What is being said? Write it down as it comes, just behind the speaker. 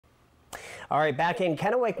All right, back in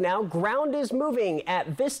Kennewick now. Ground is moving at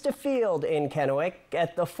Vista Field in Kennewick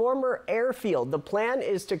at the former airfield. The plan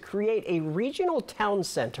is to create a regional town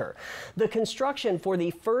center. The construction for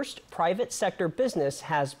the first private sector business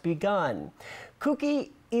has begun.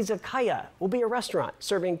 Kuki Izakaya will be a restaurant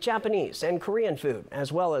serving Japanese and Korean food,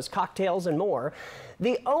 as well as cocktails and more.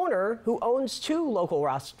 The owner, who owns 2 local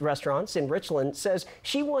restaurants in Richland, says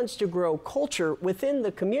she wants to grow culture within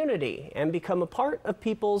the community and become a part of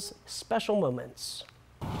people's special moments.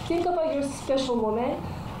 Think about your special moment.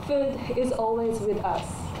 Food is always with us.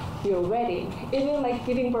 Your wedding, even like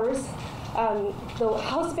giving birth. The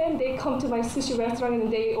husband, they come to my sushi restaurant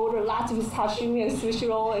and they order lots of sashimi and sushi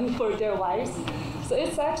roll and for their wives. So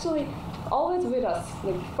it's actually always with us,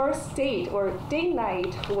 like first date or date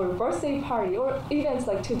night or birthday party or events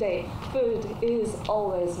like today. Food is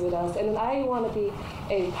always with us, and I want to be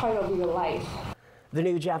a part of your life. The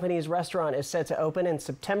new Japanese restaurant is set to open in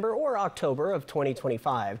September or October of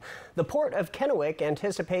 2025. The Port of Kennewick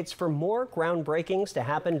anticipates for more groundbreakings to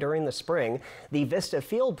happen during the spring. The Vista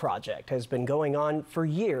Field project has been going on for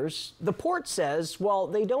years. The port says while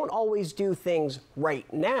they don't always do things right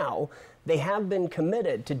now, they have been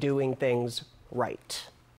committed to doing things right.